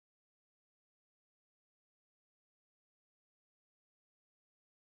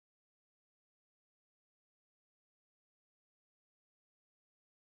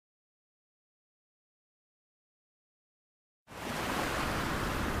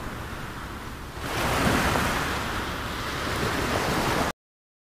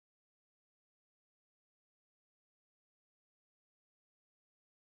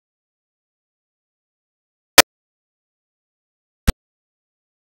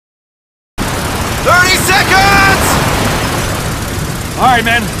Alright,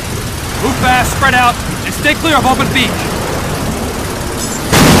 men. Move fast, spread out, and stay clear of open beach.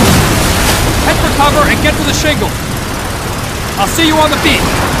 Head for cover and get to the shingle. I'll see you on the beach.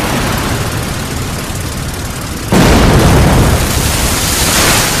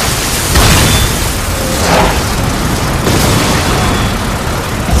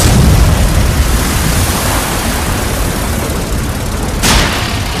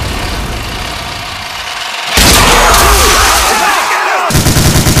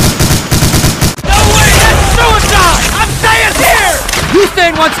 You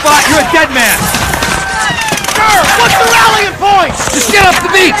stay in one spot, you're a dead man! Sir, what's the rallying point? Just get up the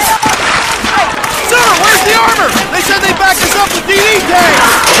beach! Sir, where's the armor? They said they backed us up with DD tanks!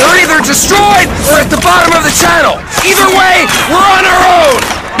 They're either destroyed or at the bottom of the channel! Either way, we're on our own!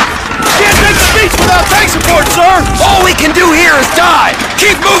 Can't take the beach without tank support, sir! All we can do here is die!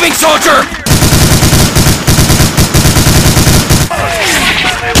 Keep moving, soldier!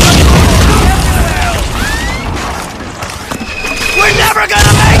 We're never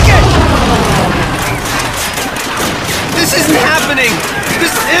gonna make it! This isn't happening!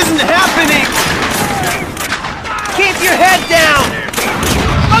 This isn't happening! Keep your head down!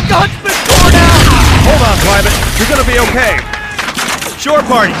 A gun's been torn out! Hold on, Private. You're gonna be okay. Shore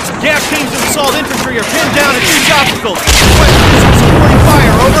parties, gas teams and assault infantry are pinned down at these obstacles. Supporting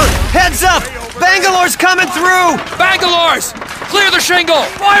fire, over. Heads up! Bangalore's coming through! Bangalore's! Clear the shingle!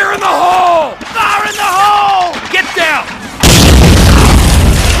 Fire in the hole! Fire in the hole! Get down!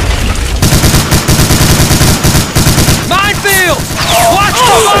 Minefield! Watch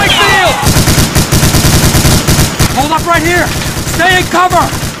the minefield! Hold up right here! Stay in cover!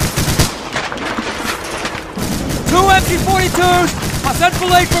 2 MG-42s! I'll send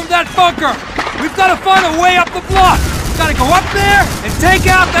Filet from that bunker! We've got to find a way up the block! We've got to go up there and take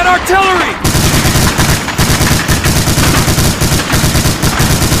out that artillery!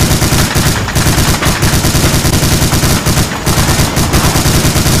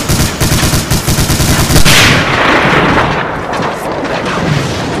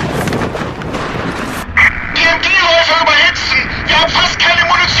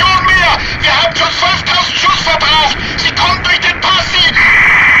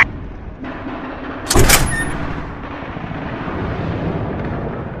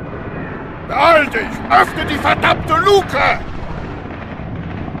 Beeil dich! Öffne die verdammte Luke!